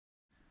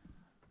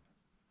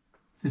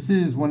This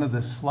is one of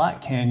the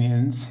slot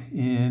canyons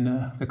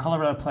in the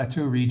Colorado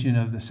Plateau region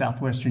of the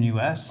southwestern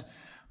U.S.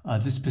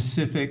 This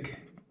specific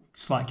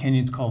slot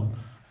canyon is called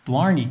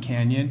Blarney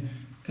Canyon,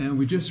 and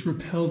we just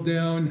rappelled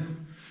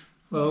down,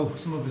 well,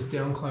 some of us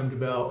down climbed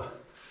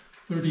about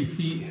 30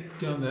 feet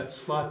down that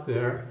slot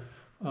there.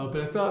 But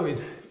I thought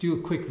we'd do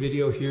a quick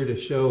video here to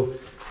show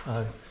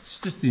it's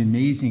just the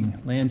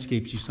amazing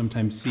landscapes you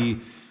sometimes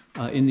see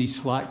in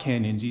these slot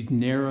canyons. These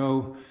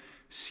narrow,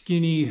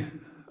 skinny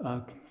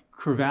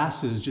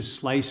crevasses just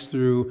slice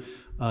through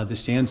the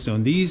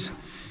sandstone. These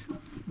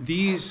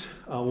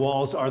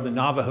walls are the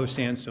Navajo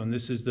Sandstone.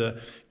 This is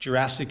the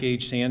Jurassic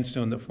Age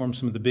sandstone that forms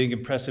some of the big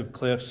impressive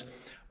cliffs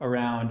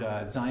around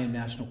Zion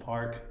National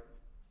Park,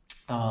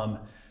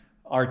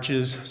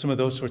 Arches, some of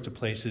those sorts of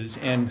places.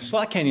 And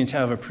slot canyons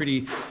have a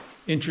pretty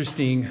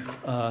interesting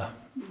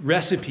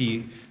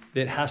recipe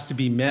that has to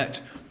be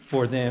met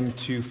for them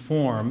to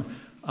form.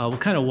 We'll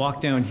kind of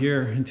walk down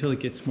here until it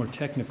gets more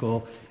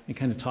technical and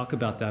kind of talk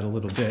about that a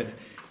little bit.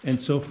 And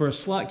so for a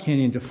slot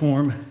canyon to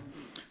form,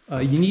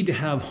 you need to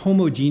have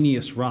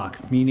homogeneous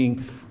rock,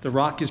 meaning the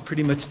rock is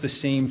pretty much the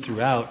same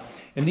throughout.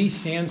 And these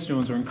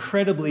sandstones are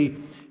incredibly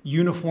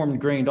uniform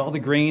grained. All the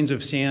grains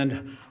of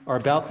sand are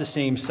about the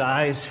same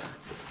size.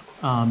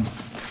 And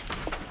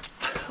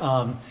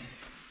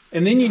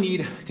then you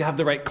need to have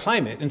the right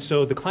climate. And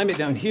so the climate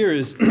down here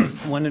is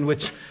one in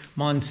which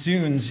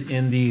monsoons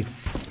in the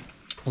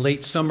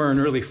late summer and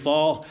early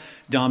fall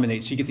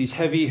dominate. So you get these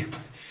heavy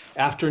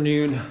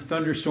afternoon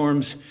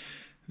thunderstorms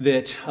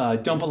that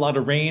dump a lot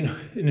of rain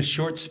in a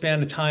short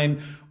span of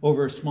time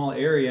over a small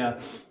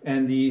area.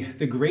 And the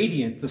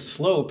gradient, the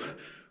slope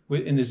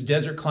in this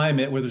desert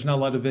climate where there's not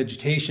a lot of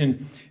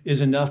vegetation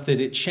is enough that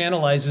it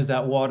channelizes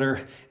that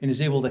water and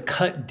is able to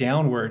cut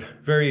downward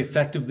very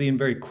effectively and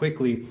very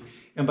quickly.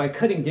 And by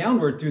cutting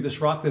downward through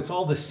this rock that's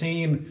all the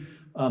same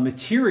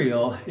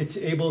material, it's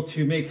able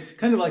to make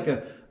kind of like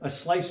a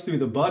slice through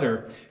the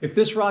butter. If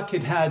this rock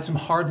had had some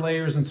hard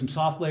layers and some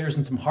soft layers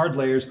and some hard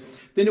layers,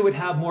 then it would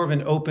have more of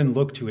an open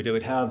look to it. It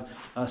would have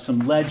some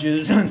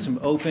ledges and some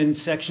open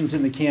sections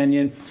in the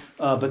canyon.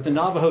 But the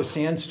Navajo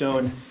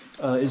Sandstone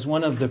is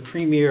one of the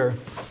premier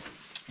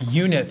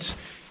units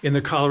in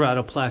the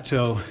Colorado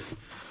Plateau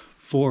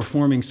for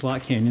forming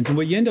slot canyons. And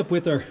what you end up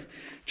with are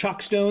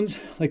chalk stones,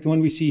 like the one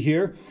we see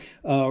here,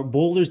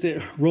 boulders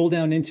that roll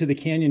down into the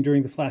canyon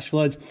during the flash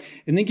floods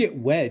and then get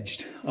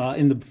wedged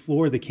in the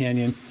floor of the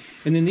canyon.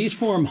 And then these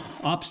form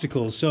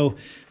obstacles. So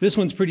this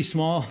one's pretty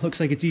small,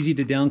 looks like it's easy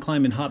to down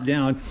climb and hop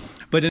down.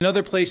 But in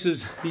other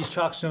places, these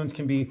chalk stones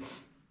can be,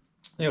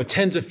 you know,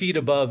 tens of feet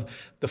above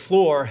the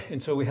floor.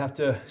 And so we have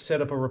to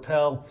set up a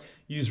rappel,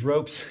 use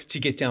ropes to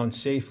get down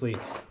safely.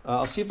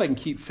 I'll see if I can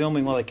keep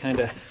filming while I kind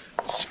of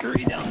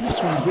scurry down this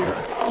one here.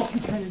 You can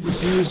kind of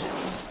just use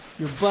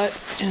your butt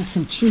and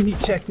some chimney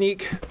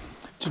technique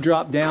to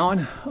drop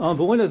down. But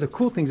one of the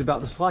cool things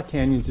about the slot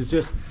canyons is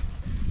just,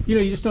 you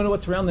know, you just don't know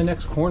what's around the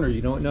next corner.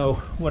 You don't know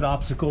what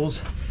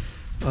obstacles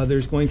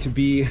there's going to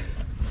be.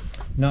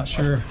 Not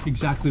sure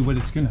exactly what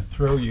it's going to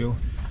throw you.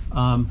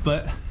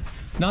 But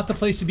not the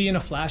place to be in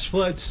a flash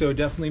flood, so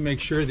definitely make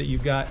sure that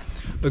you've got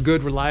a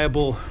good,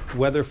 reliable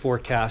weather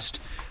forecast,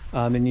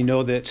 and you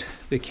know that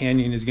the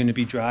canyon is going to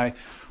be dry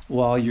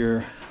while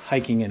you're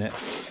hiking in it.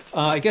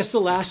 I guess the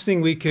last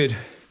thing we could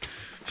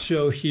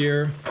show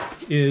here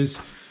is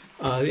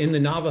in the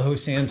Navajo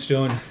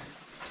Sandstone,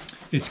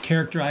 it's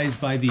characterized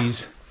by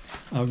these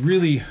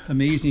really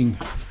amazing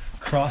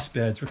cross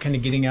beds. We're kind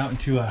of getting out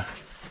into a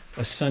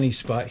sunny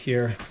spot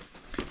here.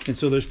 And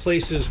so there's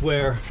places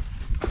where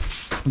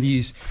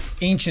these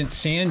ancient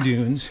sand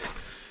dunes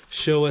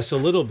show us a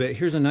little bit.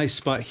 Here's a nice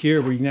spot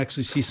here where you can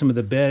actually see some of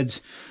the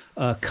beds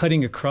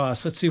cutting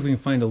across. Let's see if we can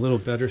find a little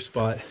better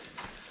spot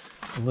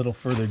a little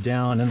further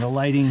down. And the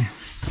lighting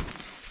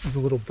is a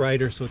little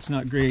brighter, so it's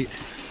not great.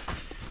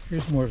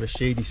 Here's more of a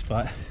shady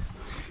spot.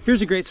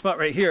 Here's a great spot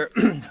right here.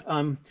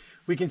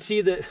 We can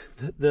see that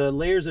the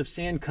layers of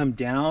sand come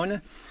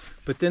down,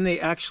 but then they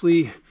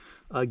actually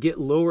get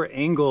lower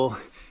angle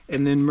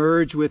and then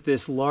merge with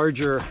this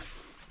larger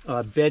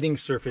bedding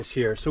surface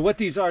here. So what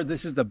these are,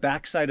 this is the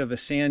backside of a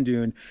sand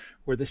dune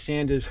where the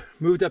sand is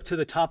moved up to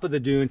the top of the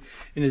dune,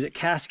 and as it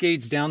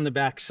cascades down the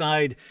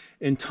backside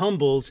and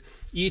tumbles,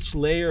 each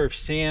layer of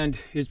sand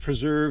is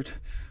preserved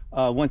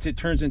once it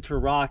turns into a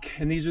rock.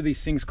 And these are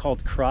these things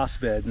called cross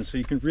beds. And so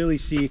you can really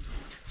see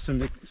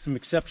some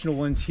exceptional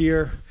ones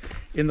here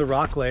in the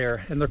rock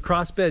layer. And the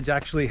cross beds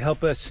actually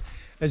help us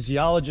as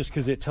geologists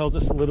because it tells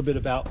us a little bit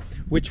about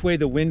which way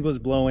the wind was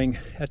blowing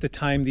at the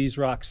time these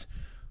rocks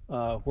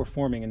were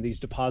forming and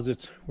these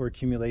deposits were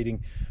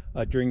accumulating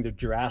during the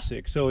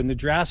Jurassic. So in the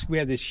Jurassic, we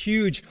had this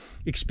huge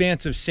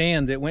expanse of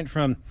sand that went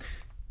from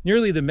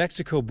nearly the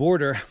Mexico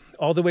border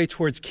all the way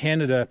towards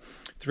Canada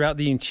throughout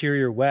the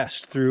interior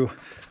west, through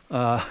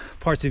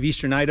parts of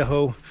eastern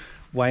Idaho,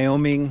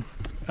 Wyoming,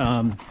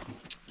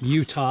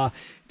 Utah,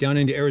 down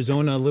into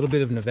Arizona, a little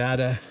bit of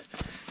Nevada,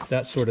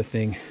 that sort of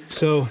thing.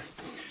 So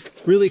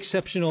really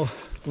exceptional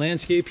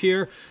landscape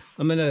here.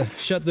 I'm gonna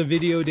shut the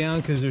video down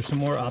because there's some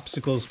more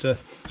obstacles to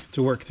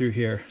work through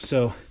here.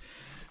 So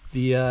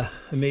the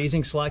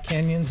amazing slot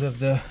canyons of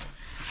the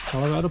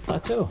Colorado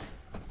Plateau.